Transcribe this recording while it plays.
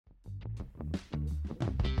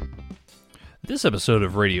This episode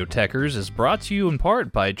of Radio Techers is brought to you in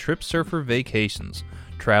part by Trip Surfer Vacations.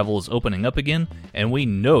 Travel is opening up again, and we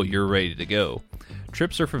know you're ready to go.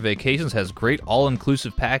 Trip Surfer Vacations has great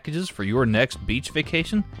all-inclusive packages for your next beach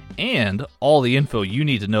vacation and all the info you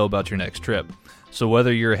need to know about your next trip. So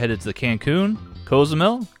whether you're headed to the Cancun,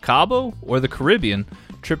 Cozumel, Cabo, or the Caribbean,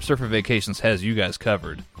 Trip Surfer Vacations has you guys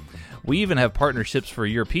covered. We even have partnerships for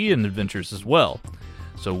European adventures as well.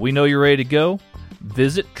 So we know you're ready to go.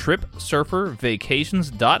 Visit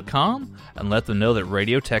TripSurferVacations.com and let them know that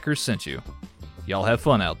Radio Techers sent you. Y'all have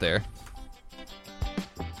fun out there.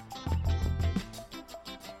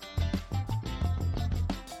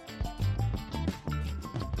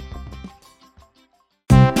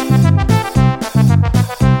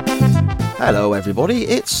 Hello everybody,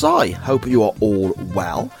 it's Si. Hope you are all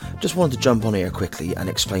well. Just wanted to jump on here quickly and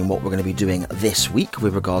explain what we're going to be doing this week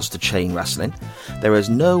with regards to chain wrestling. There is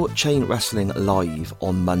no chain wrestling live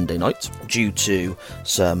on Monday night due to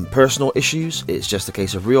some personal issues. It's just a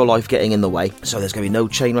case of real life getting in the way. So there's going to be no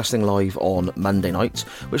chain wrestling live on Monday night,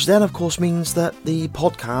 which then of course means that the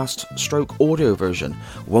podcast stroke audio version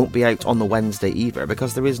won't be out on the Wednesday either,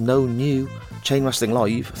 because there is no new chain wrestling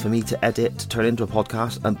live for me to edit, to turn into a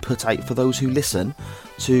podcast and put out for those who listen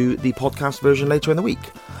to the podcast version later in the week.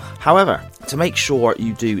 However, to make sure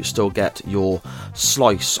you do still get your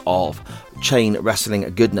slice of chain wrestling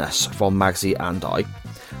goodness from Magsy and I,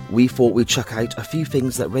 we thought we'd chuck out a few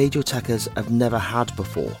things that Radio Techers have never had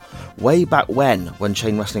before. Way back when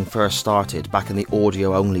chain wrestling first started, back in the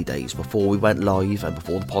audio only days, before we went live and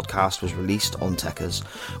before the podcast was released on Techers,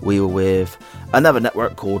 we were with another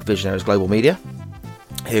network called Visionaries Global Media,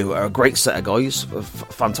 who are a great set of guys, a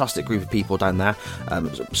fantastic group of people down there.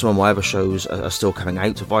 Some of my other shows are still coming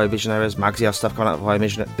out via Visionaries. Magsy has stuff coming out via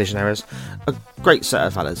Visionaries. A great set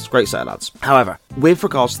of fellas, great set of lads. However, with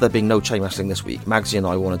regards to there being no chain wrestling this week, Magsy and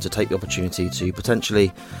I wanted to take the opportunity to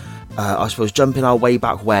potentially, jump in our way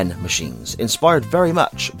back when machines, inspired very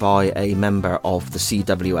much by a member of the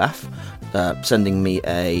CWF, sending me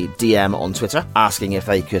a DM on Twitter asking if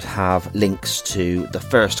they could have links to the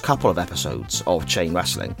first couple of episodes of Chain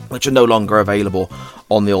Wrestling, which are no longer available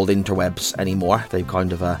on the old interwebs anymore. They've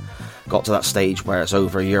kind of got to that stage where it's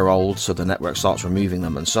over a year old, so the network starts removing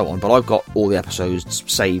them and so on. But I've got all the episodes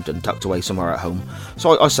saved and tucked away somewhere at home.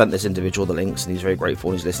 So I sent this individual the links, and he's very grateful,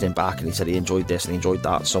 and he's listening back, and he said he enjoyed this and he enjoyed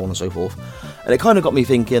that, so on and so forth. And it kind of got me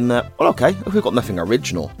thinking that, well, okay, if we've got nothing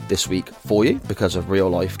original this week for you because of real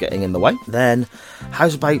life getting in the way, then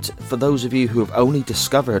how's about for those of you who have only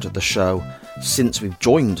discovered the show since we've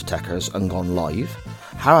joined Techers and gone live,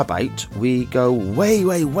 how about we go way,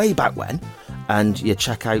 way, way back when, and you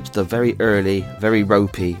check out the very early, very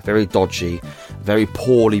ropey, very dodgy, very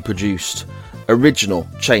poorly produced original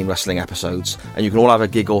chain wrestling episodes, and you can all have a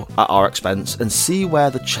giggle at our expense and see where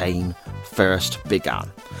the chain first began.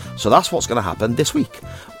 So that's what's going to happen this week.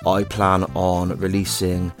 I plan on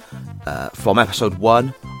releasing from episode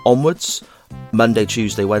 1 onwards, Monday,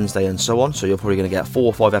 Tuesday, Wednesday and so on. So you're probably going to get 4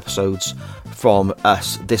 or 5 episodes from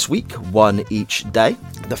us this week, one each day.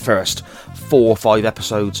 The first 4 or 5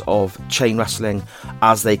 episodes of Chain Wrestling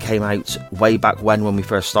as they came out way back when we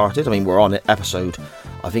first started. I mean, we're on episode,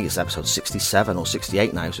 I think it's episode 67 or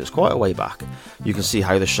 68 now, so it's quite a way back. You can see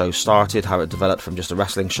how the show started, how it developed from just a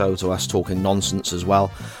wrestling show to us talking nonsense as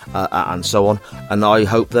well, and so on. And I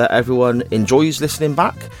hope that everyone enjoys listening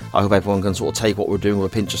back. I hope everyone can sort of take what we're doing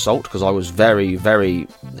with a pinch of salt, because I was very, very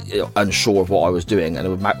unsure of what I was doing, and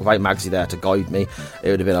without Magsy there to guide me, it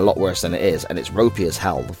would have been a lot worse than it is, and it's ropey as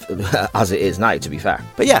hell, as it is now, to be fair.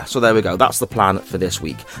 But yeah, so there we go, that's the plan for this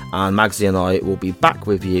week, and Magsy and I will be back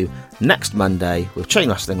with you next Monday with Chain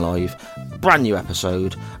Wrestling Live, brand new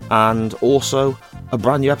episode, and also a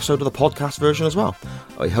brand new episode of the podcast version as well.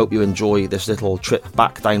 I hope you enjoy this little trip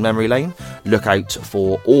back down memory lane. Look out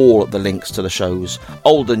for all the links to the shows,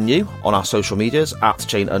 old and new, on our social medias at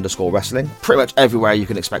chain_wrestling. Pretty much everywhere you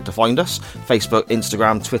can expect to find us: Facebook,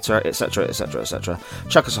 Instagram, Twitter, etc, etc, etc.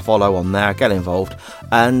 Chuck us a follow on there, get involved,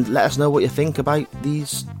 and let us know what you think about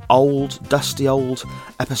these old, dusty old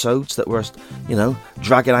episodes that we're,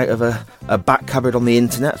 dragging out of a back cupboard on the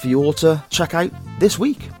internet for you all to check out this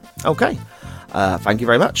week. Okay. Thank you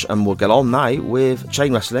very much, and we'll get on now with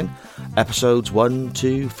Chain Wrestling, episodes 1,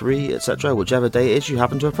 2, 3, etc., whichever day it is you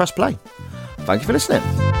happen to have pressed play. Thank you for listening.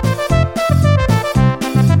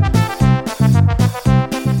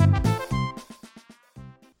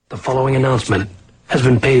 The following announcement has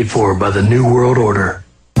been paid for by the New World Order.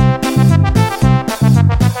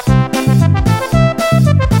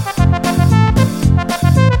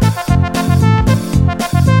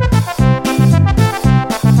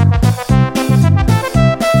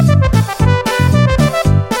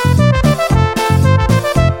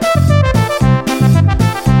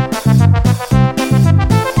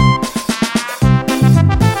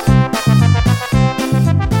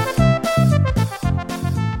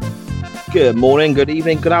 Good morning, good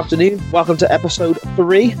evening, good afternoon. Welcome to episode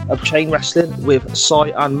 3 of Chain Wrestling with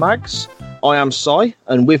Cy and Mags. I am Cy,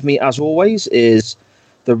 and with me, as always, is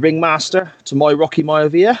the ringmaster to my Rocky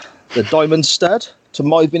Maivia, the diamond stud to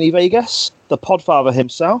my Vinny Vegas, the podfather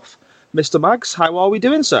himself, Mr. Mags. How are we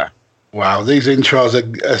doing, sir? Wow, these intros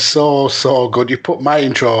are so good. You put my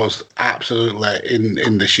intros absolutely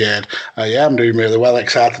in the shade. I'm doing really well.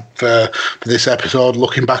 Excited for this episode.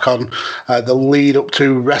 Looking back on the lead up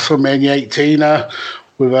to WrestleMania 18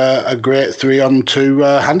 with a great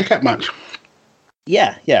 3-on-2 handicap match.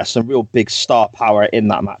 Yeah, some real big star power in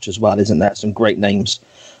that match as well, isn't there? Some great names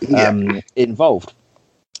involved.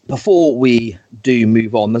 Before we do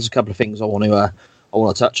move on, there's a couple of things I want to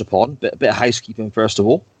touch upon. A bit of housekeeping first of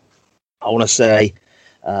all. I want to say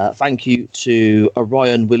thank you to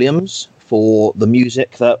Orion Williams for the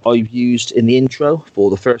music that I've used in the intro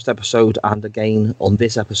for the first episode and again on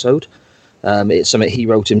this episode. It's something he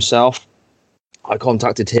wrote himself. I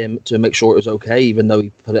contacted him to make sure it was okay, even though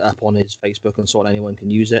he put it up on his Facebook and so on, anyone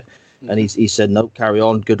can use it. And he said, no, carry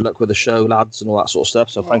on. Good luck with the show, lads, and all that sort of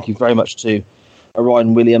stuff. So thank you very much to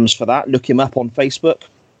Orion Williams for that. Look him up on Facebook.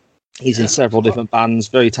 He's in several different bands,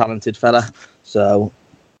 very talented fella. So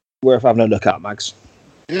worth having a look at, Mags.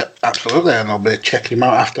 Yeah, absolutely, and I'll be checking him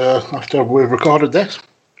out after we've recorded this.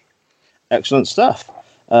 Excellent stuff.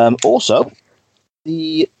 Also,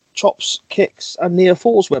 the Chops, Kicks and Near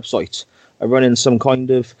Falls website are running some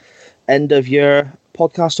kind of end-of-year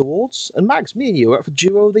podcast awards. And Mags, me and you are up for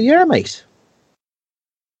Duo of the Year, mate.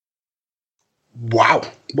 Wow,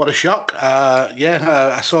 what a shock.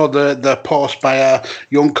 I saw the post by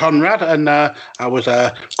young Conrad, and I was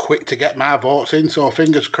quick to get my votes in, so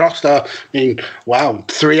fingers crossed. I mean, wow,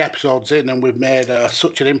 3 episodes in, and we've made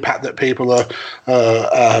such an impact that people are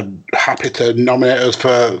happy to nominate us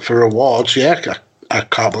for awards. Yeah, I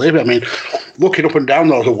can't believe it. I mean, looking up and down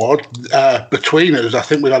those awards, between us, I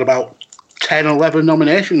think we got about 10, 11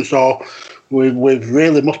 nominations, so we've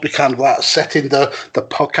really must be kind of like setting the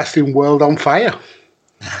podcasting world on fire.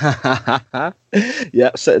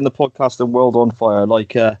 Yeah, setting the podcasting world on fire,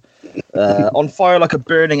 like on fire like a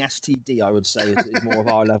burning STD, I would say is more of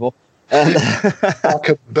our level. Like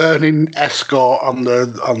a burning escort on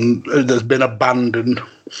that's been abandoned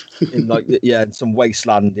in in some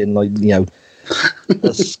wasteland in a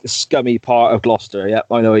scummy part of Gloucester. Yeah,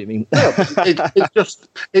 I know what you mean. I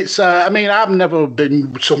mean, I've never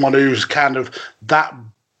been someone who's kind of that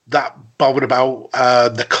bothered about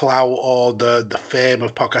the clout or the fame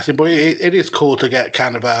of podcasting, but it is cool to get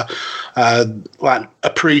kind of a like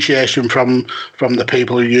appreciation from the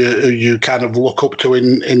people who you kind of look up to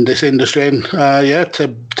in this industry, and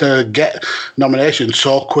to get nominations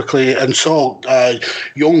so quickly and so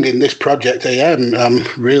young in this project. I'm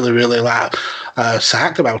really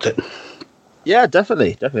psyched about it. Yeah,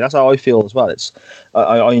 definitely. That's how I feel as well. It's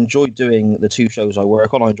I enjoy doing the 2 shows I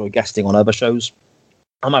work on. I enjoy guesting on other shows.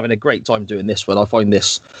 I'm having a great time doing this one. I find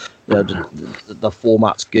this, the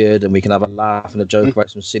format's good, and we can have a laugh and a joke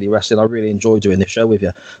about some silly wrestling. I really enjoy doing this show with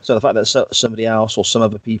you. So the fact that somebody else or some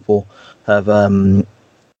other people have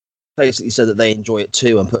basically said that they enjoy it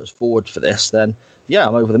too and put us forward for this, then yeah,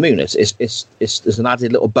 I'm over the moon. It's an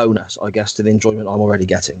added little bonus, I guess, to the enjoyment I'm already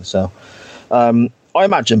getting. So I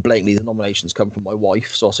imagine blatantly the nominations come from my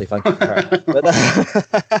wife, so I'll say thank you for her. But,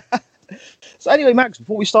 so anyway, Max,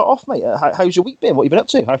 before we start off, mate, how's your week been? What have you been up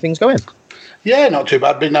to? How are things going? Yeah, not too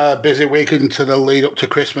bad. Been a busy week into the lead up to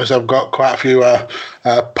Christmas. I've got quite a few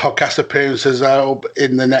podcast appearances up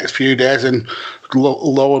in the next few days, and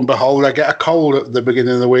lo and behold, I get a cold at the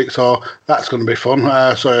beginning of the week, so that's going to be fun.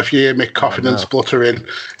 So if you hear me coughing and spluttering,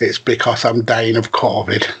 it's because I'm dying of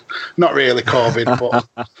COVID. Not really COVID,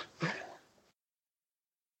 but...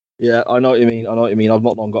 Yeah, I know what you mean. I've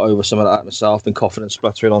not long got over some of that myself. Been coughing and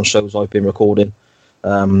spluttering on shows I've been recording.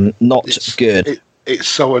 It's good. It's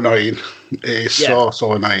so annoying. It is so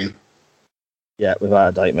annoying. Yeah, without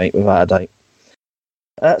a doubt, mate. Without a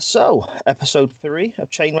doubt. So, episode 3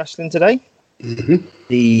 of Chain Wrestling today. Mm-hmm.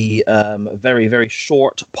 The very, very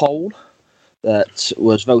short poll that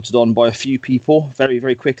was voted on by a few people very,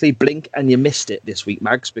 very quickly. Blink and you missed it this week,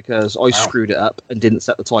 Mags, because I screwed it up and didn't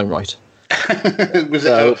set the time right. Was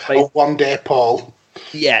it a one-day poll?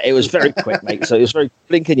 Yeah, it was very quick, mate. So it was very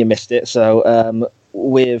blink and you missed it. So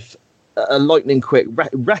with a lightning quick,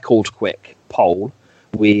 record quick poll,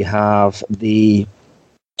 we have the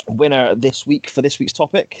winner this week for this week's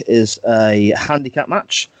topic is a handicap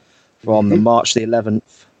match from the March the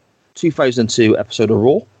 11th, 2002 episode of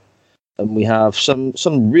Raw. And we have some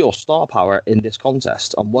real star power in this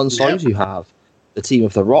contest. On one side, you have the team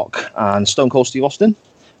of The Rock and Stone Cold Steve Austin.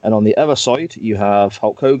 And on the other side, you have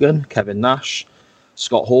Hulk Hogan, Kevin Nash,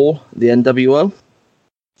 Scott Hall, the NWO.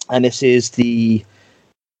 And this is the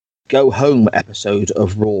go home episode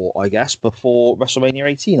of Raw, I guess, before WrestleMania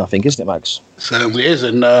 18, I think, isn't it, Max? Certainly is.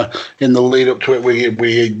 And in the lead up to it,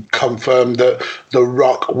 we confirmed that The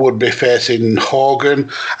Rock would be facing Hogan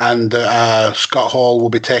and Scott Hall will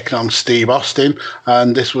be taking on Steve Austin.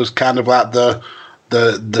 And this was kind of like the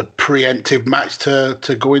preemptive match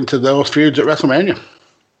to go into those feuds at WrestleMania.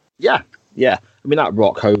 Yeah. I mean, that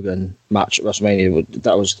Rock Hogan match at WrestleMania,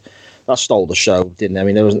 that stole the show, didn't it? I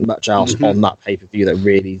mean, there wasn't much else on that pay-per-view that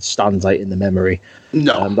really stands out in the memory.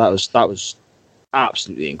 No. That was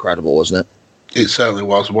absolutely incredible, wasn't it? It certainly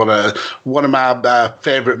was. One of my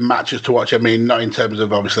favourite matches to watch. I mean, not in terms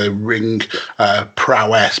of obviously ring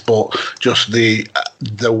prowess, but just the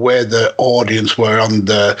way the audience were on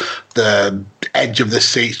the edge of the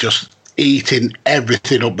seats, just eating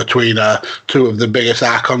everything up between two of the biggest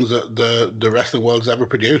icons that the wrestling world's ever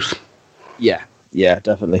produced. Yeah,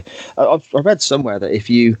 definitely. I've read somewhere that if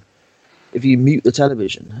you mute the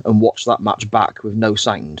television and watch that match back with no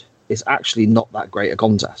sound, it's actually not that great a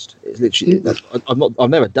contest. It's literally I've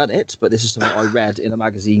never done it, but this is something I read in the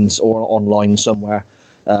magazines or online somewhere.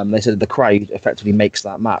 They said the crowd effectively makes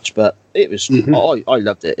that match, but it was I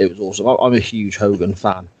loved it. It was awesome. I'm a huge Hogan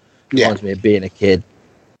fan. Reminds me of being a kid.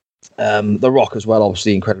 The Rock as well,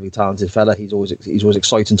 obviously incredibly talented fella. He's always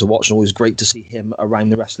exciting to watch and always great to see him around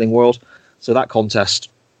the wrestling world. So that contest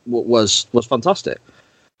was fantastic.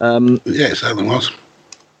 Yeah, it certainly was.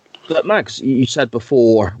 But Max, you said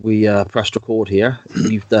before we pressed record here,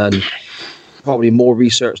 you've done probably more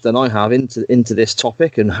research than I have into this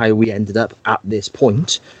topic and how we ended up at this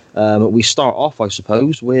point. We start off, I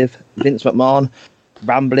suppose, with Vince McMahon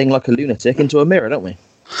rambling like a lunatic into a mirror, don't we?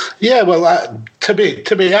 Yeah, well, to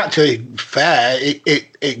be actually fair,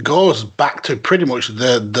 it goes back to pretty much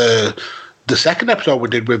the second episode we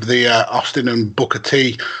did with the Austin and Booker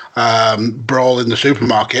T brawl in the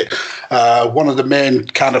supermarket. One of the main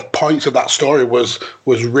kind of points of that story was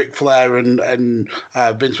Ric Flair and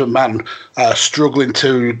Vince McMahon struggling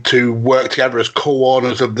to work together as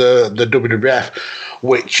co-owners of the WWF,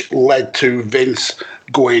 which led to Vince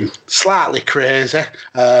going slightly crazy,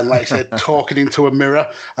 like I said, talking into a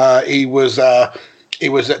mirror. He was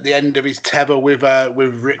at the end of his tether with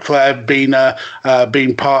Ric Flair being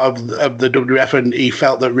part of the WWF, and he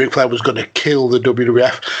felt that Ric Flair was going to kill the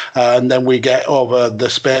WWF. And then we get over the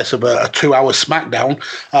space of a 2-hour SmackDown,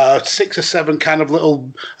 6 or 7 kind of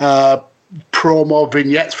little promo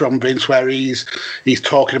vignettes from Vince where he's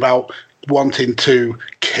talking about wanting to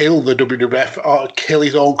kill the WWF or kill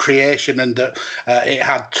his own creation, and that it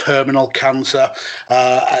had terminal cancer.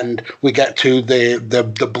 And we get to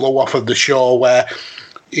the blow off of the show where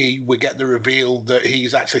we get the reveal that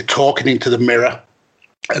he's actually talking into the mirror,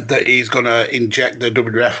 that he's going to inject the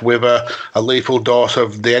WWF with a lethal dose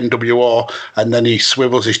of the NWO, and then he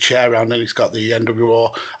swivels his chair around and it's got the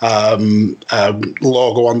NWO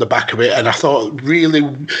logo on the back of it. And I thought, really,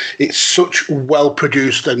 it's such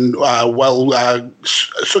well-produced and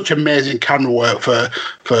such amazing camera work for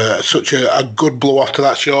such a good blow-off to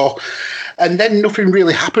that show. And then nothing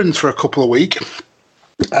really happens for a couple of weeks.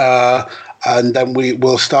 And then we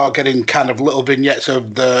will start getting kind of little vignettes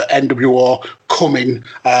of the NWO coming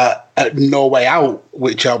at No Way Out,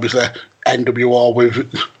 which obviously NWO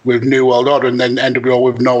with New World Order, and then NWO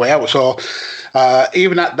with No Way Out. So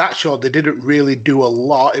even at that show, they didn't really do a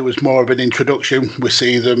lot. It was more of an introduction. We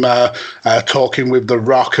see them talking with The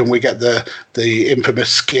Rock, and we get the infamous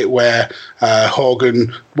skit where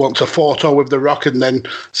Hogan wants a photo with The Rock and then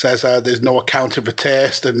says there's no accounting for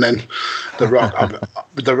taste, and then The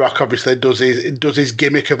Rock obviously does his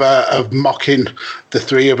gimmick of mocking the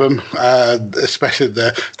three of them, especially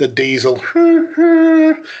the Diesel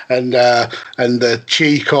and the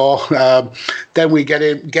Chico. Then we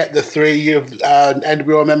get the three of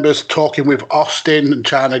NWO members talking with Austin and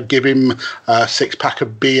trying to give him a 6-pack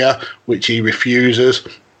of beer, which he refuses.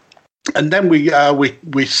 And then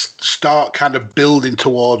we start kind of building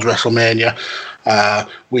towards WrestleMania.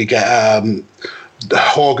 We get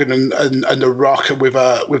Hogan and The Rock with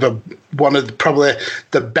one of probably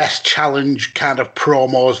the best challenge kind of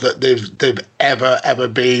promos that they've ever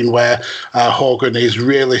been, where Hogan is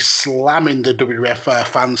really slamming the WWF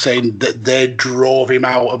fans, saying that they drove him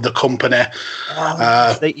out of the company.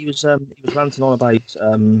 He was ranting on about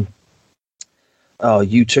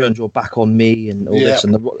you turned your back on me and all this,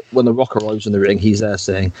 and when The Rock arrives in the ring, he's there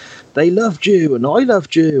saying they loved you and I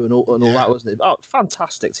loved you and all that, wasn't it? Oh,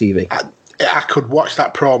 fantastic TV. I could watch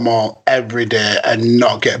that promo every day and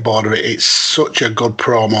not get bored of it. It's such a good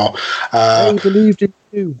promo. They believed in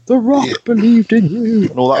you. The Rock believed in you.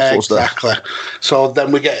 And all that sort of stuff. Exactly. So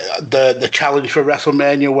then we get the challenge for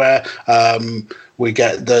WrestleMania where we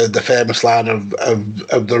get the famous line of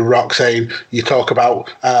The Rock saying, you talk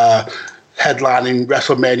about headlining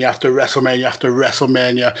WrestleMania after WrestleMania after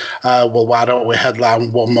WrestleMania. Well, why don't we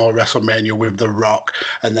headline one more WrestleMania with The Rock?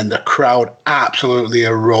 And then the crowd absolutely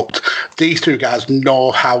erupt. These two guys know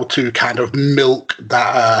how to kind of milk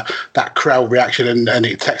that crowd reaction, and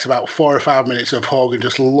it takes about 4 or 5 minutes of Hogan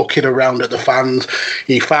just looking around at the fans.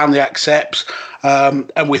 He finally accepts,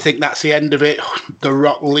 and we think that's the end of it. The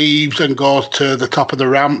Rock leaves and goes to the top of the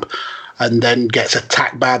ramp, and then gets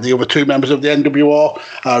attacked by the other two members of the NWO,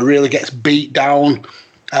 really gets beat down.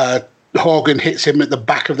 Hogan hits him at the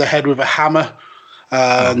back of the head with a hammer.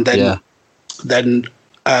 And then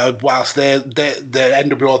whilst the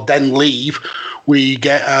NWO then leave, we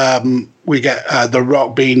get The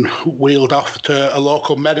Rock being wheeled off to a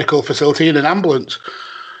local medical facility in an ambulance.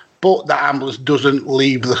 But that ambulance doesn't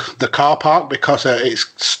leave the car park because it's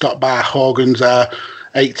stopped by Hogan's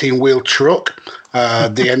 18-wheel truck.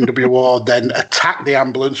 The NWO then attack the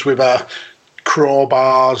ambulance with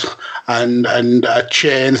crowbars and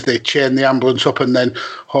chains. They chain the ambulance up, and then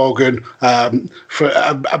Hogan, for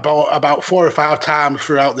about 4 or 5 times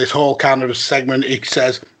throughout this whole kind of segment, he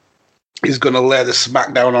says he's going to lay the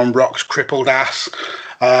smackdown on Rock's crippled ass.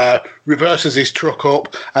 Reverses his truck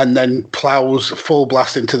up and then plows full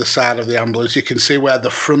blast into the side of the ambulance. You can see where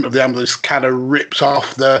the front of the ambulance kind of rips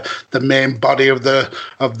off the main body of the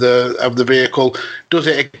vehicle. Does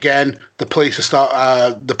it again. The police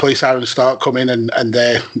sirens start coming, and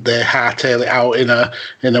they hightail it out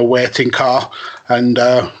in a waiting car. And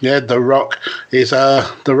The Rock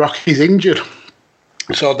is injured.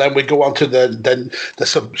 So then we go on to the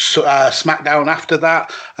SmackDown after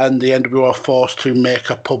that, and the NWO are forced to make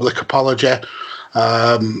a public apology.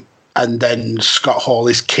 And then Scott Hall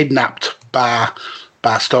is kidnapped by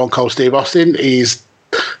Stone Cold Steve Austin. He's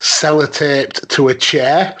sellotaped to a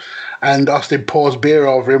chair, and Austin pours beer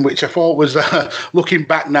over him, which I thought was, looking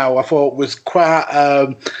back now, I thought was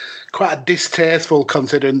quite distasteful,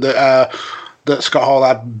 considering that Scott Hall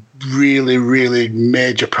had really, really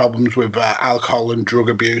major problems with alcohol and drug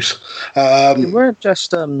abuse. It weren't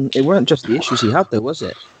just the issues he had, though, was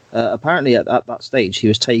it? Apparently, at that stage, he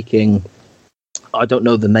was taking, I don't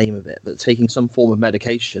know the name of it, but taking some form of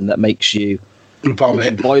medication that makes you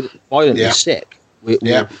violently sick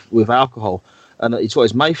with alcohol. And he's got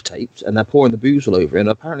his mouth taped, and they're pouring the booze all over him. And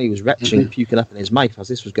apparently, he was retching, puking up in his mouth as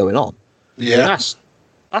this was going on. Yeah, and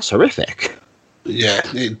that's horrific. Yeah.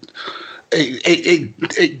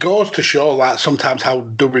 It goes to show, like, sometimes how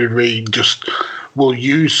WWE just will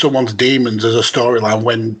use someone's demons as a storyline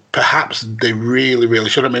when perhaps they really, really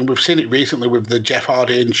should. I mean, we've seen it recently with the Jeff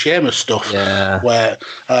Hardy and Sheamus stuff, where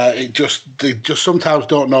they just sometimes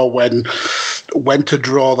don't know when to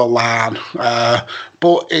draw the line.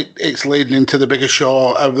 But it's leading into the biggest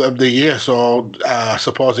show of the year, so I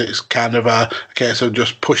suppose it's kind of a case of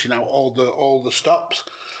just pushing out all the stops.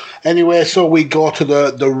 Anyway, so we go to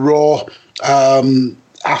the Raw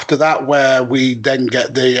after that, where we then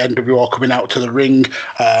get the NWO coming out to the ring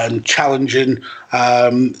and challenging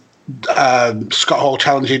Scott Hall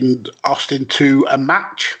challenging Austin to a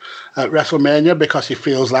match at WrestleMania because he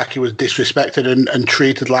feels like he was disrespected and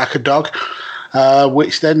treated like a dog.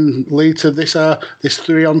 Which then leads to this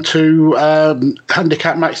 3-on-2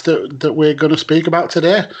 handicap match that we're going to speak about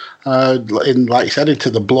today. Like you said, into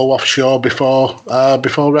the blow-off show before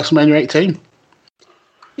WrestleMania 18.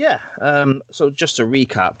 Yeah. So just to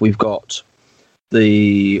recap, we've got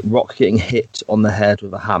the Rock getting hit on the head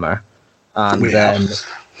with a hammer, and then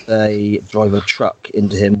they drive a truck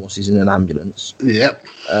into him whilst he's in an ambulance. Yep.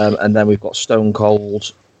 And then we've got Stone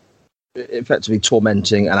Cold effectively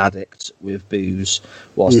tormenting an addict with booze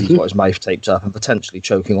whilst he's got his mouth taped up and potentially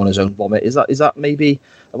choking on his own vomit. Is that maybe,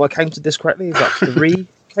 have I counted this correctly? Is that 3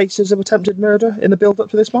 cases of attempted murder in the build-up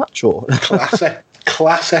to this match? Or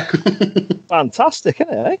Classic. Fantastic,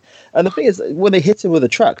 isn't it? Eh? And the thing is, when they hit him with a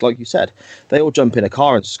truck, like you said, they all jump in a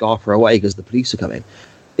car and scarf her away because the police are coming.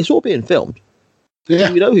 It's all being filmed.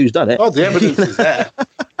 Yeah. We know who's done it. Oh, the evidence is there.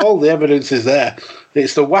 All the evidence is there.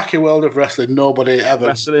 It's the wacky world of wrestling. Nobody ever...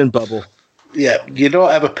 Wrestling bubble. Yeah, you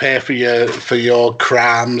don't ever pay for your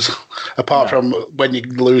crimes, apart from when you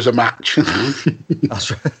lose a match.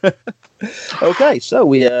 That's right. Okay, so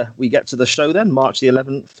we get to the show then, March the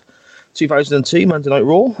 11th, 2002, Monday Night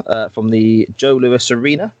Raw, from the Joe Louis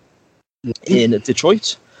Arena in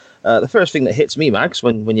Detroit. The first thing that hits me, Max,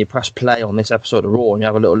 when you press play on this episode of Raw and you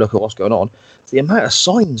have a little look at what's going on, the amount of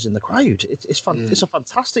signs in the crowd. It's fun. It's a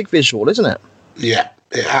fantastic visual, isn't it? Yeah,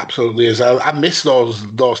 it absolutely is. I miss those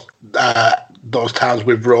those times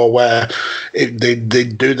with Raw where they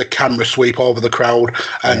do the camera sweep over the crowd,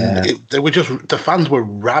 and the fans were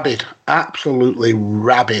rabid, absolutely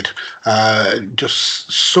rabid.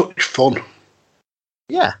 Just such fun.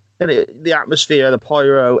 Yeah, and the atmosphere, the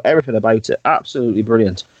pyro, everything about it, absolutely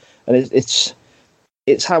brilliant. And it's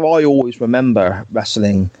how I always remember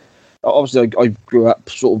wrestling. Obviously, I grew up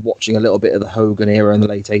sort of watching a little bit of the Hogan era in the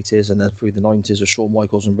late 80s, and then through the 90s with Shawn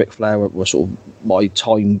Michaels and Ric Flair were sort of my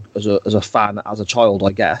time as a fan, as a child,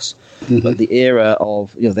 I guess. Mm-hmm. But the era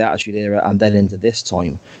of, the Attitude Era, and then into this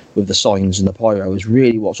time with the signs and the pyro is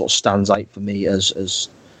really what sort of stands out for me as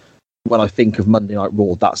when I think of Monday Night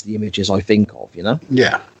Raw. That's the images I think of,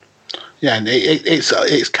 Yeah. Yeah, and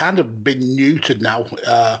it's kind of been neutered now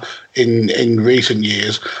in recent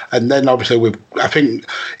years, and then obviously I think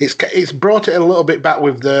it's brought it a little bit back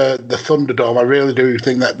with the Thunderdome. I really do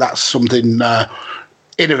think that's something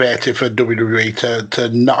innovative for WWE to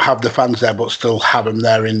not have the fans there, but still have them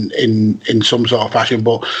there in some sort of fashion.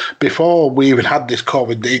 But before we even had this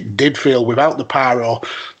COVID, it did feel without the pyro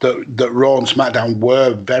that Raw and SmackDown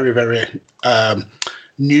were very, very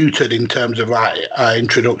neutered in terms of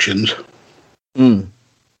introductions.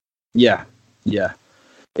 Yeah. I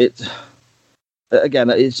just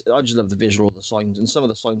love the visual of the signs, and some of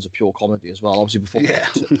the signs are pure comedy as well. Obviously, before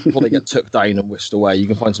they get took down and whisked away, you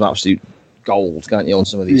can find some absolute gold, can't you, on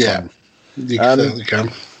some of these signs? You certainly can.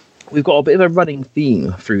 We've got a bit of a running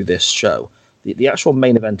theme through this show. The actual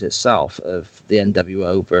main event itself of the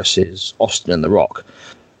NWO versus Austin and The Rock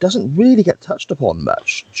doesn't really get touched upon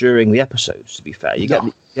much during the episodes, to be fair. You get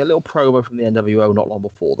a little promo from the NWO not long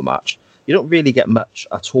before the match. You don't really get much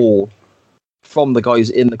at all from the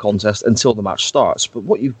guys in the contest until the match starts. But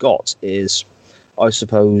what you've got is, I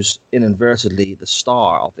suppose, inadvertently, the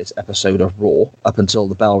star of this episode of Raw, up until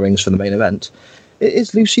the bell rings for the main event, it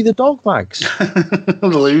is Lucy the Dog, Mags.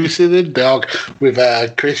 Lucy the Dog with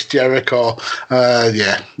Chris Jericho.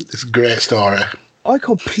 It's a great story. I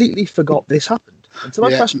completely forgot this happened. Until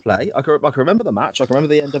I pressed play, I can remember the match. I can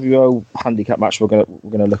remember the NWO handicap match we're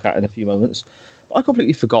gonna look at in a few moments. But I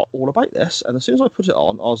completely forgot all about this. And as soon as I put it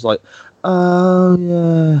on, I was like, oh,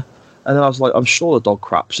 yeah. And then I was like, I'm sure the dog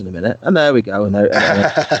craps in a minute. And there we go. And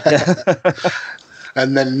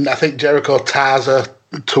then I think Jericho ties her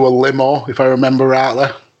to a limo, if I remember rightly.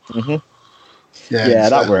 Mm-hmm. Yeah,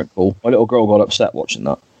 that weren't cool. My little girl got upset watching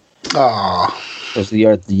that. Oh. Because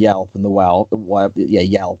the yelp and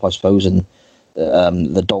yelp, I suppose, and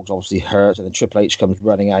the dog's obviously hurt, and then Triple H comes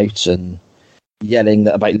running out and yelling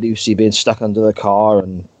about Lucy being stuck under the car.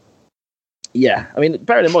 And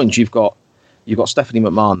bearing in mind you've got Stephanie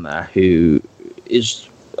McMahon there, who is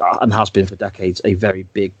and has been for decades a very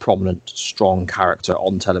big, prominent, strong character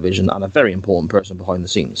on television and a very important person behind the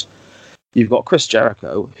scenes. You've got Chris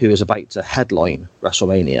Jericho, who is about to headline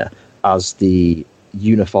WrestleMania as the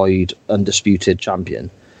unified, undisputed champion.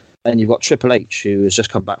 And you've got Triple H, who has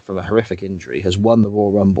just come back from a horrific injury, has won the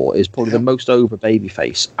Royal Rumble, is probably the most over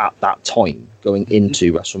babyface at that time going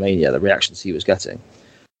into WrestleMania, the reactions he was getting.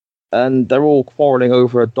 And they're all quarrelling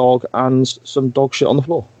over a dog and some dog shit on the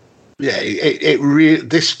floor. Yeah,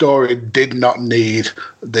 this story did not need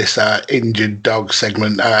this injured dog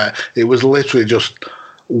segment. It was literally just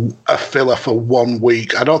a filler for 1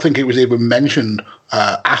 week. I don't think it was even mentioned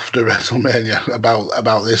after WrestleMania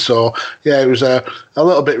about this. So it was a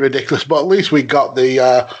little bit ridiculous. But at least we got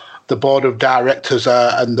the board of directors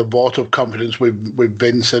and the vote of confidence with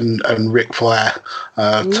Vince and Ric Flair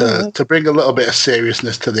to bring a little bit of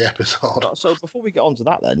seriousness to the episode. So before we get on to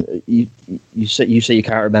that, then you say you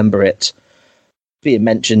can't remember it being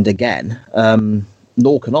mentioned again.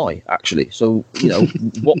 Nor can I, actually. So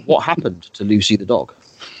what happened to Lucy the dog?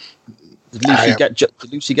 Did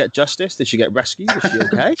Lucy get justice? Did she get rescued? Is she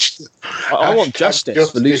okay? I want justice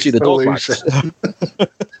for Lucy the dog.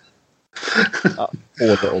 Poor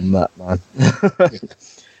little nut, man.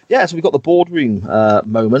 So we've got the boardroom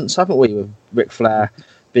moments, haven't we, with Ric Flair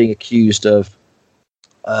being accused of,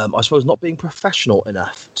 I suppose, not being professional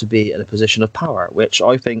enough to be in a position of power, which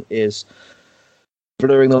I think is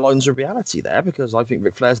blurring the lines of reality there, because I think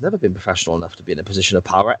Ric Flair's never been professional enough to be in a position of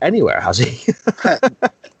power anywhere, has he?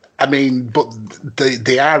 I mean, but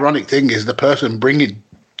the ironic thing is the person bringing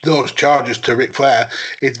those charges to Ric Flair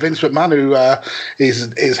is Vince McMahon, who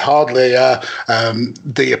is hardly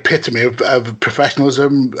the epitome of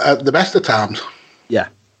professionalism at the best of times. Yeah,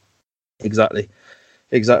 exactly.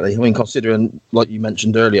 I mean, considering, like you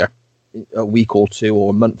mentioned earlier, a week or two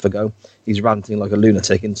or a month ago, he's ranting like a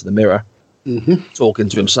lunatic into the mirror, talking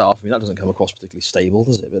to himself. I mean, that doesn't come across particularly stable,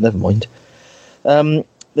 does it? But never mind.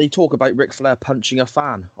 they talk about Ric Flair punching a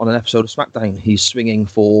fan on an episode of SmackDown. He's swinging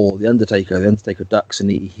for The Undertaker. The Undertaker ducks and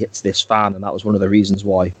he hits this fan, and that was one of the reasons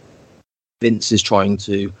why Vince is trying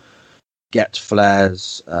to get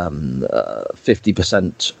Flair's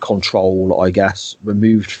 50% control, I guess,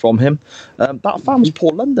 removed from him. That fan was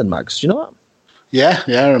Paul London, Mags. Do you know that? Yeah,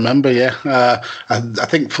 I remember, yeah. I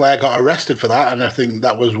think Flair got arrested for that, and I think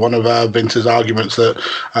that was one of Vince's arguments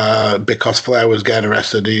that because Flair was getting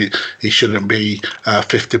arrested, he shouldn't be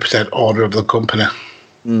 50% owner of the company.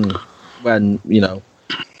 When,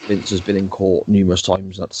 Vince has been in court numerous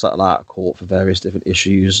times, had to settle out of court for various different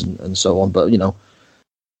issues and so on, but,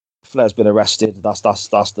 Flair's been arrested. That's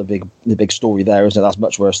the big story there, isn't it? That's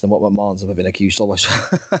much worse than what McMahon's ever been accused of.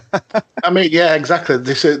 I mean, yeah, exactly.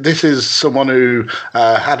 This is someone who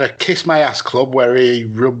had a kiss my ass club where he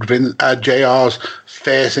rubbed JR's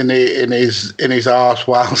face in his arse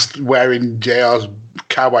whilst wearing JR's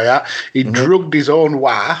cowboy hat. He drugged his own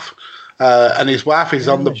wife, and his wife is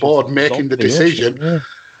on the board making the decision. Yeah.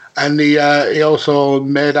 And he also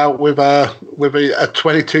made out with a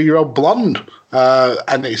 22-year-old blonde.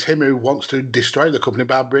 And it's him who wants to destroy the company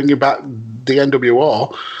by bringing back the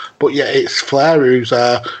NWO, but yet it's Flair whose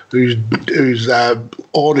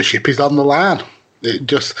ownership is on the line. It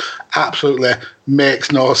just absolutely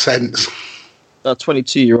makes no sense. That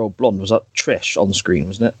 22-year-old blonde, was that Trish on screen,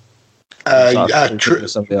 wasn't it?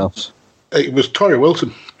 Somebody else. It was Tori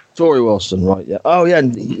Wilson. Tori Wilson, right? Yeah. Oh, yeah,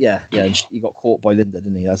 and he got caught by Linda,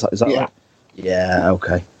 didn't he? Is that right? Yeah.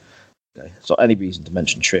 Okay. So any reason to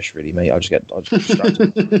mention Trish, really, mate? I just get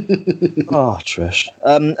distracted. Oh, Trish.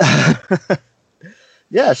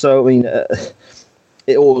 Yeah. So I mean,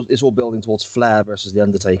 it's all building towards Flair versus the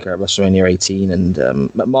Undertaker at WrestleMania 18, and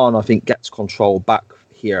McMahon, I think, gets control back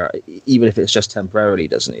here, even if it's just temporarily,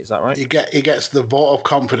 doesn't he? Is that right? He gets the vote of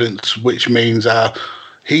confidence, which means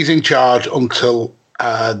he's in charge until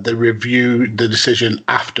they review the decision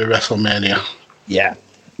after WrestleMania. Yeah.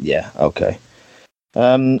 Okay.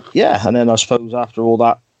 And then I suppose after all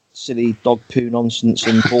that silly dog poo nonsense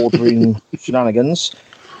and boardroom shenanigans,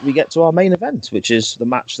 we get to our main event, which is the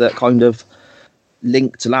match that kind of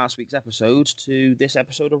linked last week's episode to this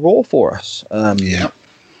episode of Raw for us.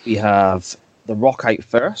 We have The Rock out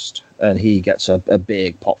first, and he gets a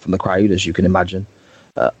big pop from the crowd, as you can imagine.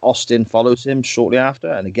 Austin follows him shortly after,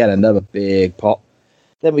 and again another big pop.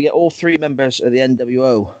 Then we get all three members of the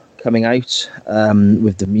NWO coming out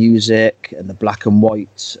with the music and the black and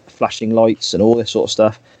white flashing lights and all this sort of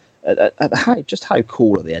stuff. How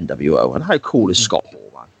cool are the NWO, and how cool is Scott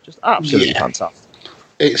Hall, man? Just absolutely fantastic.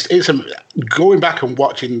 It's going back and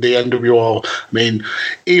watching the NWO. I mean,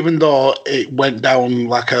 even though it went down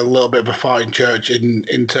like a little bit of a fighting church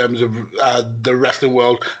in terms of the wrestling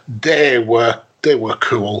world, they were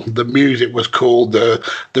cool. The music was cool. The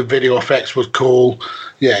video effects was cool.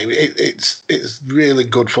 Yeah, it's really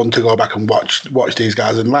good fun to go back and watch these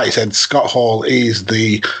guys. And like I said, Scott Hall is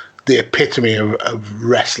the epitome of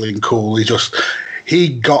wrestling cool. He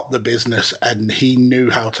got the business, and he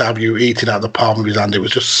knew how to have you eating out the palm of his hand. It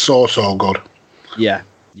was just so good. Yeah,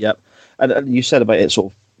 yep. And you said about it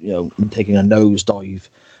sort of, taking a nosedive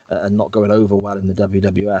and not going over well in the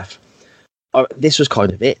WWF. This was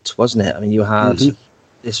kind of it, wasn't it? I mean, you had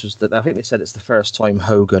this was I think they said it's the first time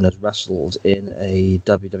Hogan has wrestled in a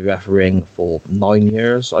WWF ring for 9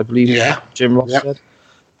 years, I believe. Yeah, Jim Ross said.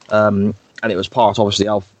 And it was part, obviously,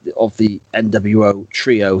 of the NWO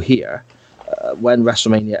trio here. When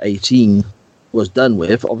WrestleMania 18 was done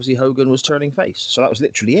with, obviously Hogan was turning face. So that was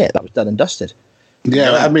literally it. That was done and dusted.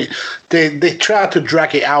 Yeah, I mean, they tried to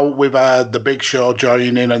drag it out with the Big Show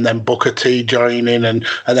joining, and then Booker T joining, and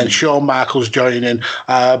then Shawn Michaels joining.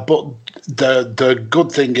 But the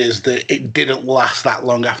good thing is that it didn't last that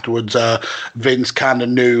long afterwards. Vince kind of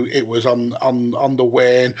knew it was on the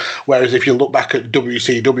wane. Whereas if you look back at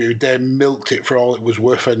WCW, they milked it for all it was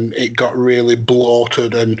worth, and it got really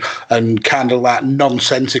bloated and kind of like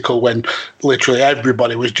nonsensical when literally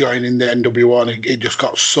everybody was joining the NWO, and it just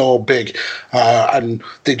got so big. And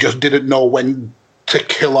they just didn't know when to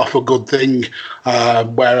kill off a good thing,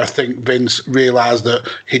 where I think Vince realised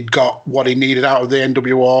that he'd got what he needed out of the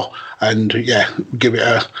NWO, and give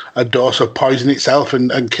it a dose of poison itself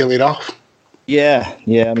and kill it off. Yeah.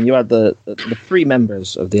 I mean, you had the three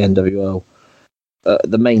members of the NWO,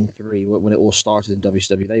 the main three when it all started in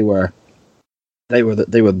WCW. They were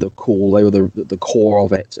the cool. They were the core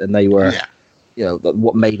of it, and they were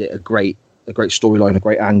what made it a great storyline, a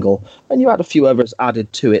great angle. And you had a few others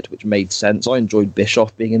added to it, which made sense. I enjoyed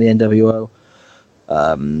Bischoff being in the NWO.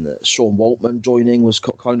 Sean Waltman joining was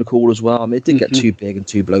kind of cool as well. I mean, it didn't get too big and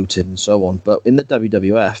too bloated and so on. But in the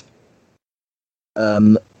WWF,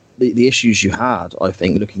 the issues you had, I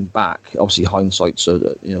think, looking back, obviously hindsight's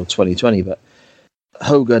 2020, but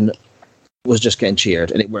Hogan was just getting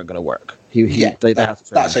cheered and it weren't going to work.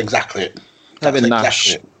 That's exactly it. Kevin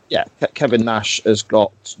Nash. Yeah, Kevin Nash has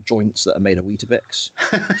got joints that are made of Weetabix.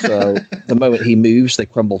 So the moment he moves, they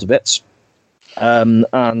crumble to bits.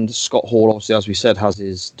 And Scott Hall, obviously, as we said, has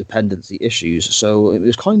his dependency issues. So it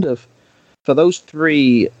was kind of, for those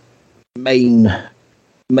three main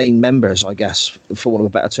members, I guess, for want of a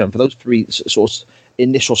better term, for those three sort of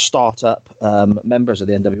initial startup members of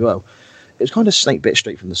the NWO, it was kind of snake bit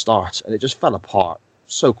straight from the start, and it just fell apart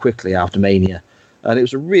so quickly after Mania. And it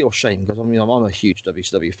was a real shame because, I mean, I'm a huge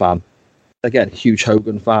WCW fan. Again, huge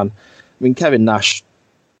Hogan fan. I mean, Kevin Nash,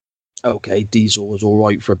 okay, Diesel was all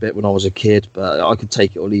right for a bit when I was a kid, but I could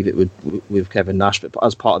take it or leave it with Kevin Nash. But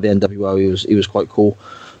as part of the NWO, he was quite cool.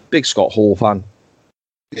 Big Scott Hall fan.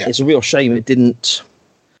 Yeah. It's a real shame it didn't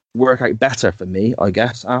work out better for me, I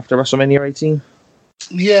guess, after WrestleMania 18.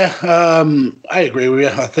 Yeah, I agree with you.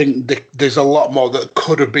 I think there's a lot more that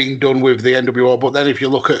could have been done with the NWO, but then if you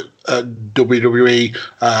look at WWE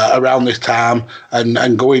around this time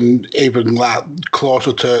and going even like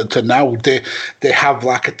closer to now, they have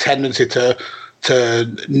like a tendency to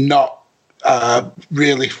not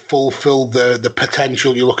really fulfill the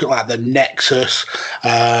potential. You look at like the Nexus,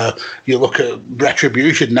 you look at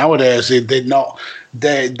Retribution nowadays, they're not.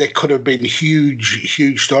 They could have been huge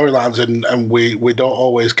storylines, and we don't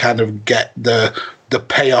always kind of get the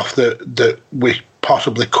payoff that we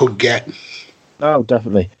possibly could get. Oh,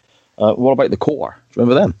 definitely. What about the Core? Do you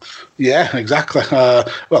remember them? Yeah, exactly.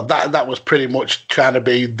 Well, that was pretty much trying to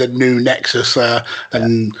be the new Nexus,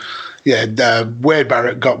 and Wade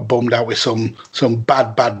Barrett got bummed out with some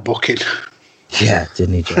bad booking. Yeah,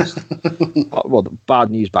 didn't he just? Well, the Bad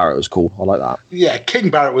News Barrett was cool. I like that. Yeah, King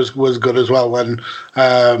Barrett was good as well, and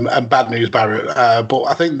Bad News Barrett. But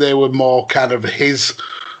I think they were more kind of his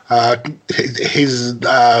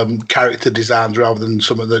character designs rather than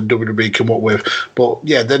some of the WWE come up with. But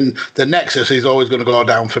yeah, then the Nexus is always going to go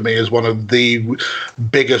down for me as one of the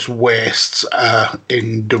biggest wastes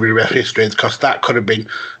in WWF history, because that could have been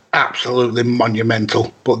absolutely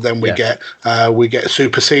monumental, but then we get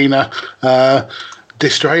Super Cena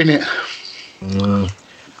destroying it.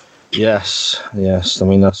 Yes. I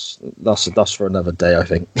mean that's for another day, I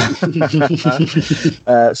think.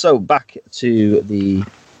 So back to the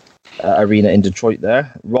arena in Detroit.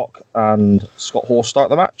 There, Rock and Scott Hall start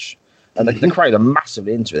the match, and the crowd are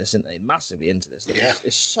massively into this, aren't they? Massively into this. Yeah.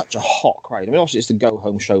 It's such a hot crowd. I mean, obviously it's the go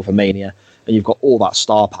home show for Mania, and you've got all that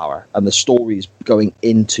star power and the stories going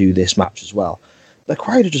into this match as well. The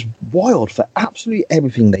crowd are just wild for absolutely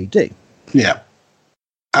everything they do. Yeah,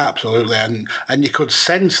 absolutely. And you could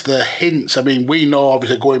sense the hints. I mean, we know,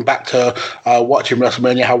 obviously, going back to watching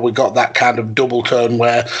WrestleMania, how we got that kind of double turn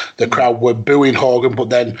where the crowd were booing Hogan, but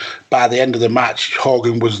then by the end of the match,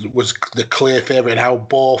 Hogan was the clear favourite, and how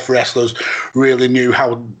both wrestlers really knew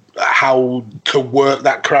how to work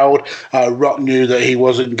that crowd. Rock knew that he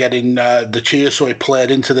wasn't getting the cheers, so he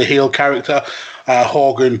played into the heel character.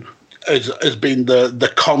 Hogan has been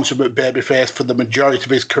the consummate babyface for the majority of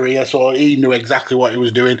his career, so he knew exactly what he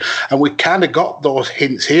was doing. And we kind of got those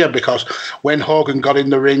hints here, because when Hogan got in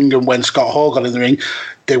the ring and when Scott Hall got in the ring,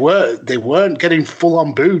 they weren't getting full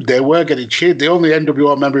on booed. They were getting cheered. The only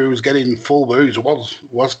NWO member who was getting full boos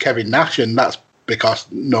was Kevin Nash, and that's because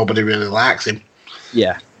nobody really likes him.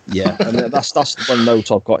 Yeah, and that's one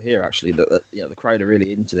note I've got here, actually, that the crowd are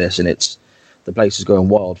really into this, and the place is going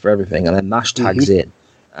wild for everything, and then Nash tags in,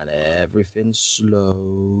 and everything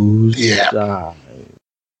slows down.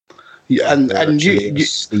 Yeah, and you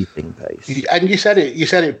sleeping pace. And you said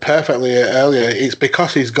it perfectly earlier. It's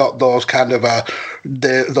because he's got those kind of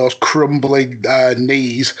those crumbling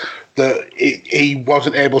knees that he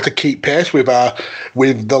wasn't able to keep pace with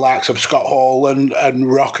the likes of Scott Hall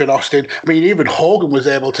and Rock and Austin. I mean, even Hogan was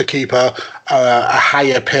able to keep a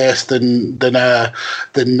higher pace than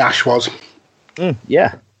Nash was.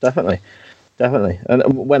 Yeah, definitely. And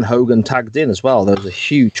when Hogan tagged in as well, there was a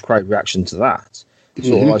huge crowd reaction to that.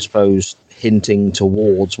 Sort of, I suppose, hinting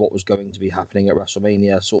towards what was going to be happening at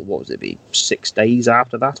WrestleMania. Sort of, what was it be? 6 days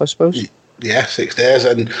after that, I suppose. Yeah, 6 days.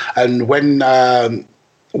 And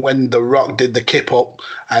when The Rock did the kip up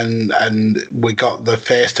and we got the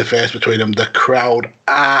face-to-face between them, the crowd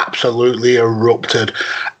absolutely erupted.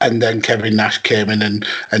 And then Kevin Nash came in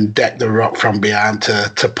and decked The Rock from behind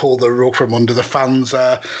to pull the rug from under the fans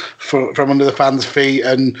from under the fans' feet.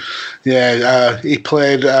 And he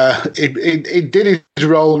played. He did his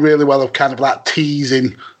role really well of kind of like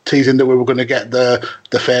teasing that we were going to get the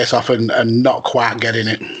face off and not quite getting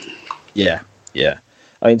it. Yeah.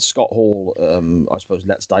 I mean, Scott Hall, I suppose,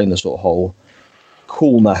 lets down the sort of whole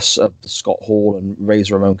coolness of the Scott Hall and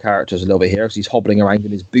Razor Ramon characters a little bit here, because he's hobbling around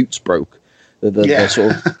and his boots broke. The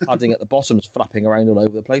sort of padding at the bottom is flapping around all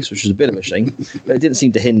over the place, which is a bit of a shame, but it didn't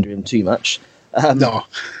seem to hinder him too much. No.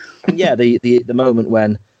 Yeah, the moment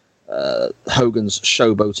when Hogan's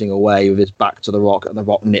showboating away with his back to the Rock and the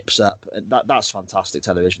Rock nips up, and that's fantastic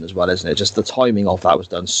television as well, isn't it? Just the timing of that was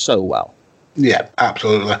done so well. Yeah,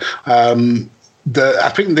 absolutely.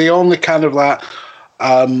 I think the only kind of like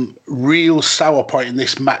real sour point in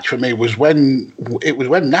this match for me was when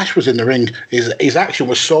Nash was in the ring. His action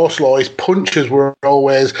was so slow. His punches were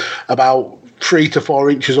always about 3 to 4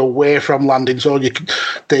 inches away from landing, so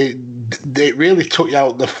they really took you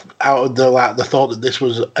out of the thought that this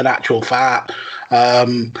was an actual fight.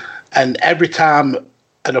 And every time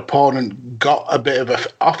an opponent got a bit of an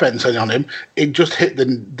offense on him, it just hit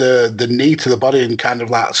the knee to the body and kind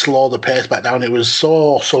of like slow the pace back down. It was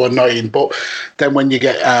so annoying. But then when you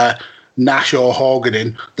get Nash or Hogan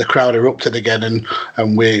in, the crowd erupted again,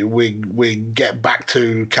 and we get back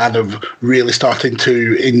to kind of really starting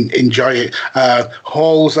to enjoy it.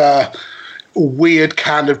 Hall's weird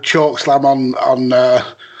kind of choke slam on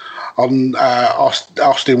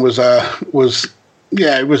Austin was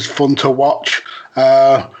it was fun to watch.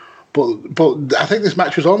 But I think this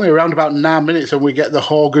match was only around about 9 minutes, and we get the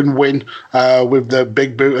Hogan win with the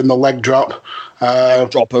big boot and the leg drop.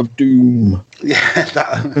 Drop of doom. Yeah,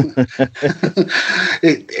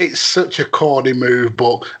 it's such a corny move,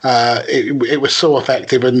 but it was so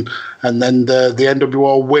effective, and then the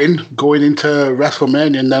NWO win going into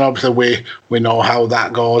WrestleMania, and then obviously we know how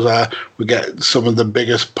that goes. We get some of the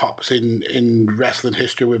biggest pops in wrestling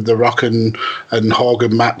history with the Rock and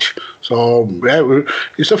Hogan match. So yeah,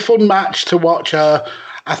 it's a fun match to watch. I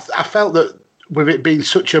felt that with it being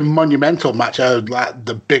such a monumental match, like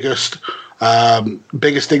the biggest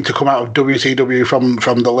thing to come out of WCW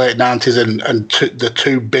from the late 90s and the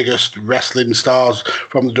two biggest wrestling stars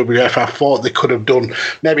from the WWF, I thought they could have done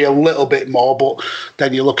maybe a little bit more, but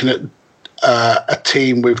then you're looking at a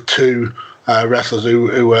team with two wrestlers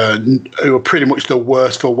who are pretty much the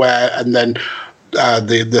worst for wear, and then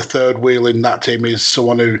the third wheel in that team is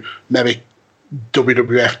someone who maybe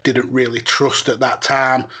WWF didn't really trust at that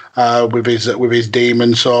time with his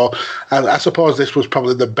demon. So I suppose this was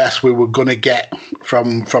probably the best we were going to get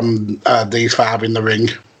from these five in the ring.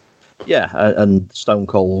 Yeah, and Stone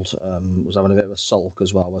Cold was having a bit of a sulk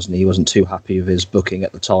as well, wasn't he? He wasn't too happy with his booking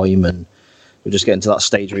at the time, and we're just getting to that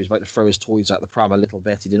stage where he's about to throw his toys out the pram a little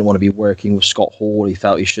bit. He didn't want to be working with Scott Hall. He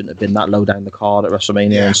felt he shouldn't have been that low down the card at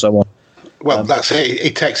WrestleMania and so on. Well, that's it. He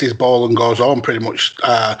takes his ball and goes on pretty much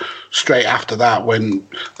straight after that. When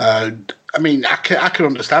I can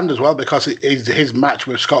understand as well, because his match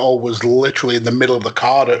with Scott Hall was literally in the middle of the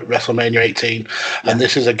card at WrestleMania 18, and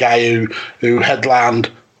this is a guy who headlined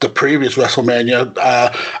the previous WrestleMania,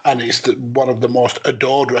 and it's one of the most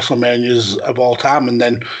adored WrestleManias of all time. And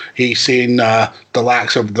then he's seen the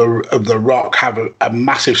likes of the Rock have a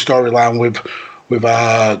massive storyline with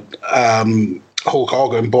Hulk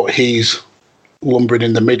Hogan, but he's lumbering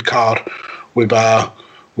in the mid card with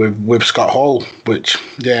Scott Hall, which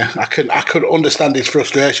I could understand his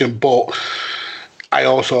frustration, but I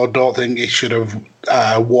also don't think he should have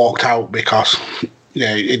walked out, because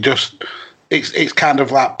it's kind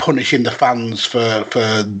of like punishing the fans for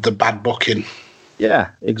the bad booking. Yeah,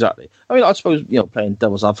 exactly. I mean, I suppose, playing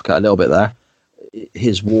devil's advocate a little bit there,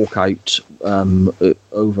 his walkout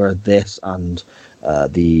over this and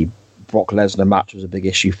the Brock Lesnar match was a big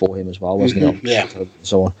issue for him as well, wasn't he? Yeah. And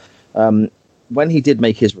so on. When he did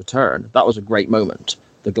make his return, that was a great moment.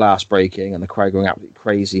 The glass breaking and the crowd going absolutely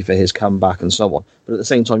crazy for his comeback and so on. But at the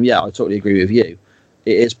same time, I totally agree with you.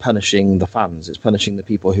 It is punishing the fans. It's punishing the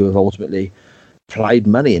people who have ultimately ploughed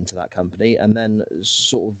money into that company and then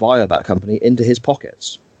sort of via that company into his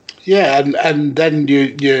pockets. Yeah, and then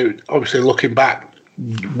you obviously looking back,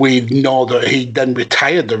 we know that he then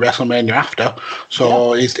retired the WrestleMania after,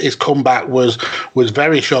 so his comeback was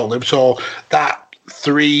very short-lived. So that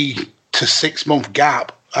 3 to 6 month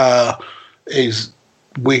gap is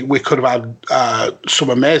we could have had some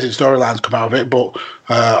amazing storylines come out of it, but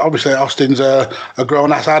obviously Austin's a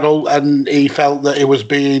grown-ass adult, and he felt that it was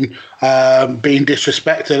being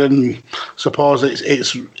disrespected, and suppose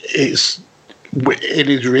it's in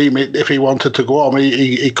his remit. If he wanted to go on,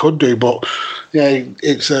 he could do, but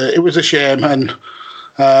it was a shame, and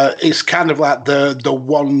it's kind of like the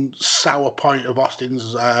one sour point of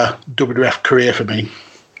Austin's WWF career for me.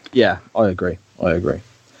 Yeah, I agree.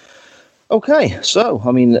 Okay, so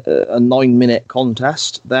I mean, a 9-minute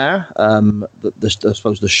contest there. I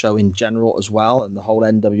suppose the show in general as well, and the whole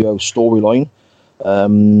NWO storyline.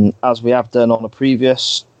 as we have done on a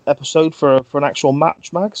previous episode for an actual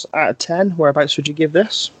match, Mags. Out of 10, whereabouts would you give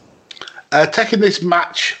this? Taking this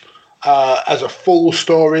match as a full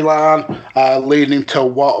storyline, leading to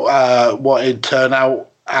what it'd turn out,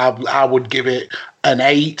 I would give it an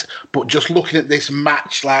 8. But just looking at this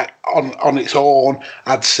match like on its own,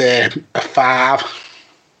 I'd say a 5.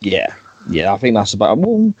 Yeah, I think that's about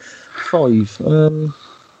 5.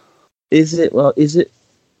 Is it? Well, is it?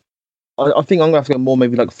 I think I'm going to have to go more,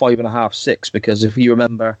 maybe like 5.5, 6, because if you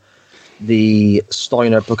remember the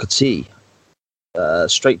Steiner Booker T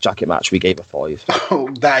straight jacket match, we gave a 5. Oh,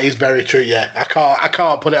 that is very true. Yeah, I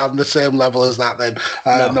can't put it on the same level as that. Then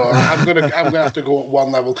no, I'm gonna have to go up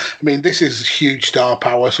one level. I mean, this is huge star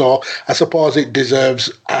power, so I suppose it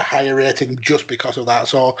deserves a higher rating just because of that.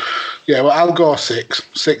 So yeah, well, I'll go 6.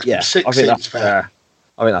 6. Yeah, 6 I think that's fair.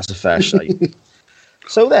 I think that's a fair shade.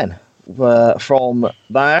 So then, from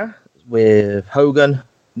there, with Hogan,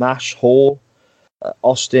 Nash, Hall,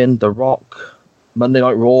 Austin, The Rock, Monday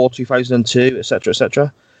Night Raw 2002, etc.,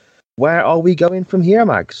 etc. Where are we going from here,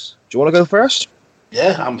 Mags? Do you want to go first?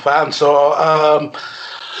 Yeah, I'm fine. So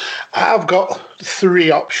I've got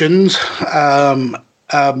 3 options,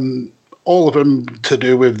 all of them to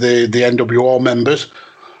do with the NWO members,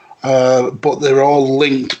 but they're all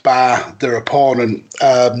linked by their opponent.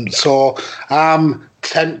 So I'm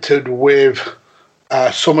tempted with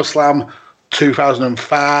SummerSlam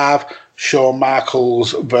 2005, Shawn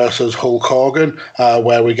Michaels versus Hulk Hogan,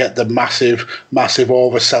 where we get the massive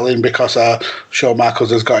overselling because Shawn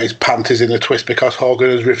Michaels has got his panties in a twist because Hogan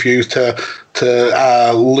has refused to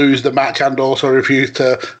lose the match and also refused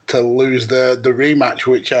to lose the rematch,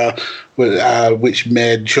 which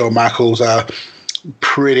made Shawn Michaels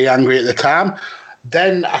pretty angry at the time.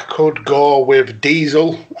 Then I could go with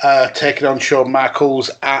Diesel taking on Shawn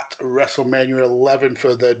Michaels at WrestleMania 11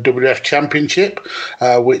 for the WWF Championship,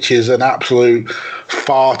 which is an absolute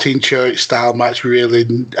farting church style match. Really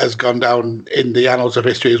has gone down in the annals of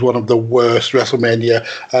history as one of the worst WrestleMania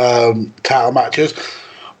title matches.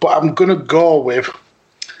 But I'm going to go with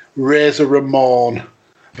Razor Ramon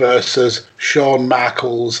versus Shawn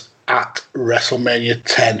Michaels at WrestleMania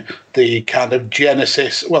 10, the kind of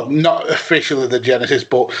genesis, well, not officially the genesis,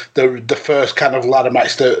 but the first kind of ladder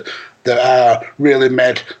match that really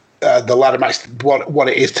made the ladder match what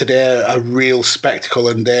it is today a real spectacle,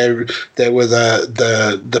 and they were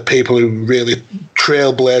the people who really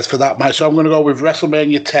trailblazed for that match. So I'm going to go with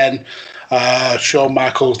WrestleMania 10, Shawn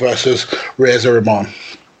Michaels versus Razor Ramon.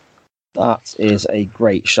 That is a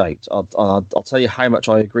great shout. I'll tell you how much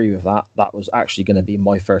I agree with that. That was actually going to be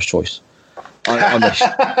my first choice. I'm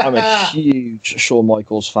a huge Shawn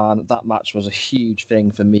Michaels fan. That match was a huge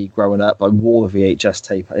thing for me growing up. I wore the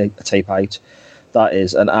VHS tape out. That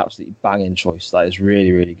is an absolutely banging choice. That is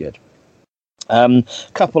really, really good.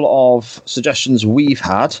 Couple of suggestions we've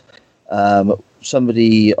had.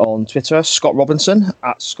 Somebody on Twitter, Scott Robinson,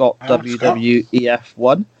 at Scott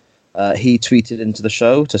WWEF1. He tweeted into the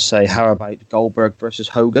show to say, how about Goldberg versus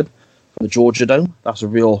Hogan from the Georgia Dome? That's a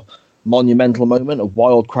real monumental moment, a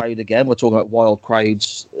wild crowd again. We're talking about wild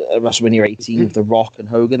crowds at WrestleMania 18 with The Rock and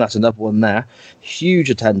Hogan. That's another one there. Huge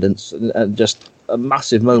attendance and just a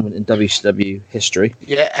massive moment in WCW history.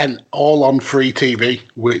 Yeah, and all on free TV,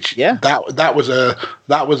 which that was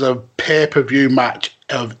a pay-per-view match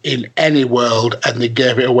in any world, and they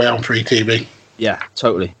gave it away on free TV. Yeah,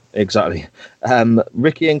 totally. Exactly.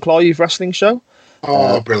 Ricky and Clive wrestling show.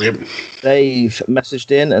 Oh, brilliant. They've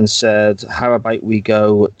messaged in and said, how about we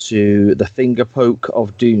go to the Finger Poke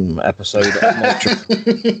of Doom episode of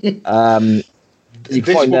Nitro? You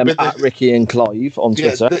can find them at Ricky and Clive on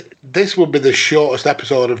Twitter. This would be the shortest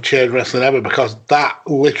episode of Chain Wrestling ever because that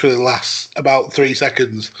literally lasts about 3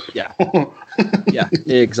 seconds. Yeah. Yeah,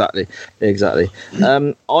 exactly.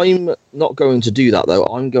 I'm not going to do that, though.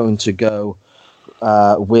 I'm going to go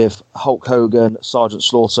with Hulk Hogan, Sergeant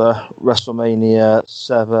Slaughter, WrestleMania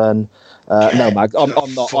 7. No, Mag, I'm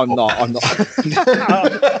not.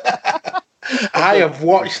 I have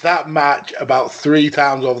watched that match about 3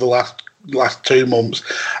 times over the last 2 months,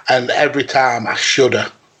 and every time I shudder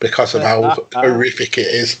because of how horrific it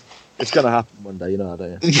is. It's going to happen one day, you know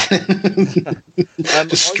that, don't you?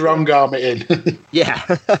 Just strong arm it in.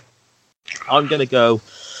 Yeah. I'm going to go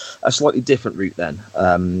a slightly different route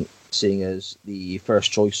then. Seeing as the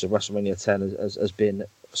first choice of WrestleMania 10 has been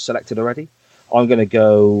selected already, I'm going to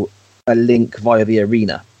go a link via the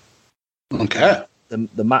arena. Okay.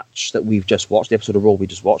 The match that we've just watched, the episode of Raw we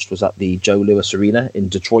just watched, was at the Joe Louis Arena in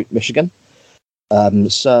Detroit, Michigan.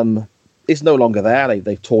 It's no longer there.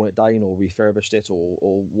 They've torn it down or refurbished it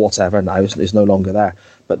or whatever now. It's no longer there.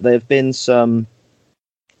 But there have been some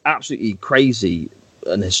absolutely crazy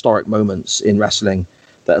and historic moments in wrestling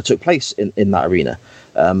that took place in that arena.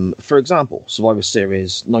 For example, Survivor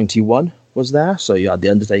Series 91 was there, so you had The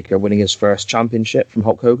Undertaker winning his first championship from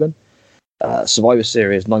Hulk Hogan. Survivor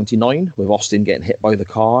Series 99 with Austin getting hit by the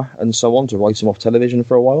car and so on to write him off television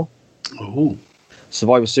for a while. Ooh.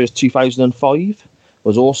 Survivor Series 2005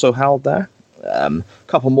 was also held there. A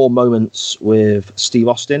couple more moments with Steve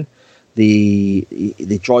Austin, the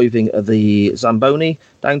driving of the Zamboni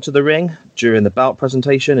down to the ring during the belt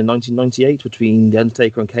presentation in 1998 between The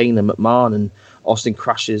Undertaker and Kane and McMahon, and Austin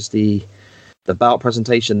crashes the belt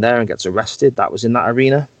presentation there and gets arrested. That was in that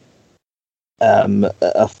arena.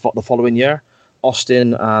 The following year,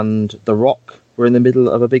 Austin and The Rock were in the middle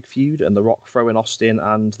of a big feud, and The Rock throwing Austin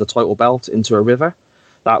and the title belt into a river.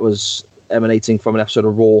 That was emanating from an episode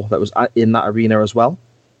of Raw that was in that arena as well.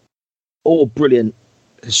 All brilliant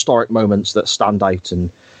historic moments that stand out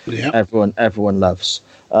and everyone loves.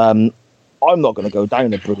 I'm not going to go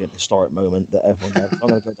down a brilliant historic moment that everyone loves. I'm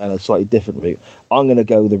going to go down a slightly different route. I'm going to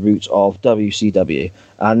go the route of WCW,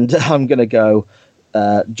 and I'm going to go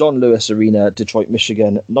John Lewis Arena, Detroit,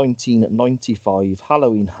 Michigan, 1995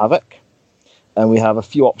 Halloween Havoc. And we have a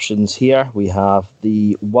few options here. We have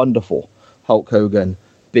the wonderful Hulk Hogan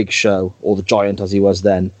Big Show, or the Giant as he was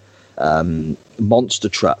then, monster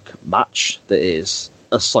truck match that is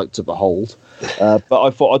a sight to behold. But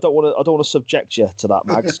I thought I don't want to subject you to that,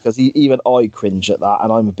 Mags, because even I cringe at that,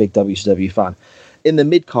 and I'm a big WCW fan. In the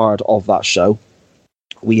mid card of that show,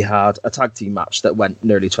 we had a tag team match that went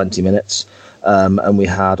nearly 20 minutes, and we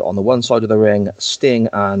had on the one side of the ring Sting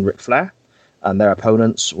and Ric Flair, and their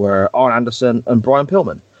opponents were Arn Anderson and Brian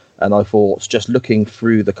Pillman. And I thought, just looking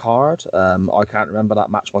through the card, I can't remember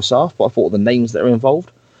that match myself, but I thought the names that are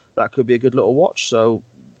involved, that could be a good little watch. So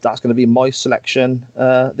that's going to be my selection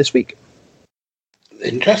this week.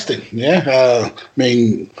 Interesting, yeah. I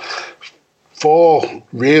mean, 4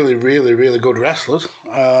 really, really, really good wrestlers.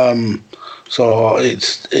 So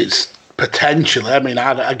it's potentially. I mean,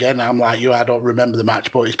 I'm like you. I don't remember the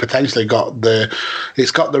match, but it's potentially got the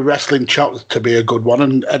wrestling chops to be a good one.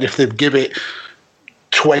 And if they give it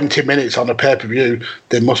 20 minutes on a pay-per-view,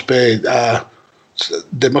 there must be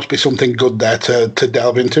something good there to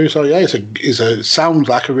delve into. So yeah, it sounds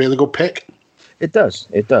like a really good pick. It does,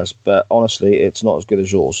 but honestly, it's not as good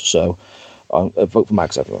as yours. So vote for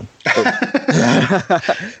Mags, everyone.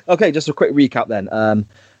 Okay, just a quick recap then.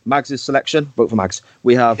 Mags' selection, vote for Mags.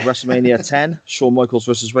 We have WrestleMania 10, Shawn Michaels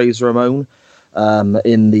versus Razor Ramon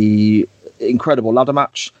in the incredible ladder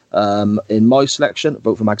match. In my selection,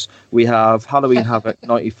 vote for Mags. We have Halloween Havoc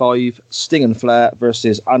 95, Sting and Flair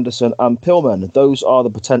versus Anderson and Pillman. Those are the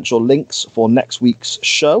potential links for next week's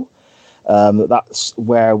show. That's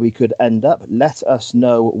where we could end up. Let us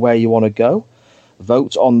know where you want to go.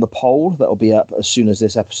 Vote on the poll that'll be up as soon as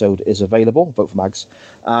this episode is available. Vote for Mags.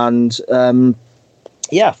 And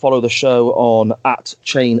follow the show on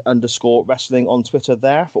 @chain_wrestling on Twitter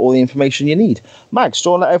there for all the information you need. Mags, do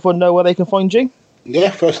you want to let everyone know where they can find you?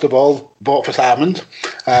 Yeah, first of all, vote for Simon.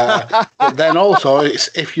 But then also,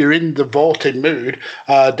 if you're in the voting mood,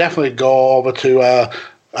 definitely go over to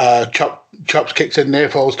Chops Kicks and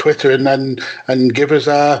Nearfall's Twitter and give us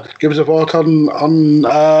a vote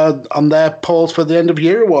on their polls for the end of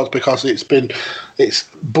year awards, because it's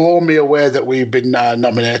blown me away that we've been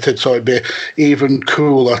nominated. So it'd be even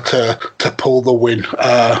cooler to pull the win.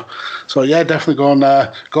 So yeah, definitely go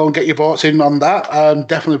and get your votes in on that.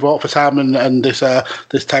 Definitely vote for Simon and this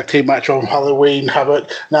tag team match on Halloween Havoc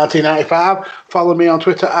 1995. Follow me on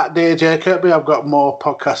Twitter @DJ Kirby. I've got more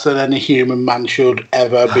podcasts than any human man should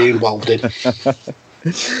ever be involved in.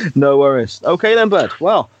 No worries. Okay then, bud.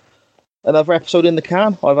 Well, another episode in the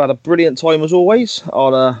can. I've had a brilliant time as always.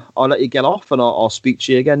 I'll let you get off, and I'll speak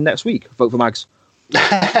to you again next week. Vote for Mags.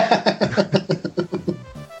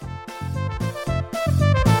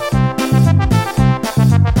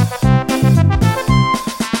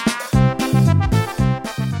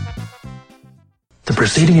 The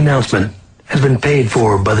preceding announcement has been paid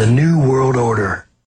for by the New World Order.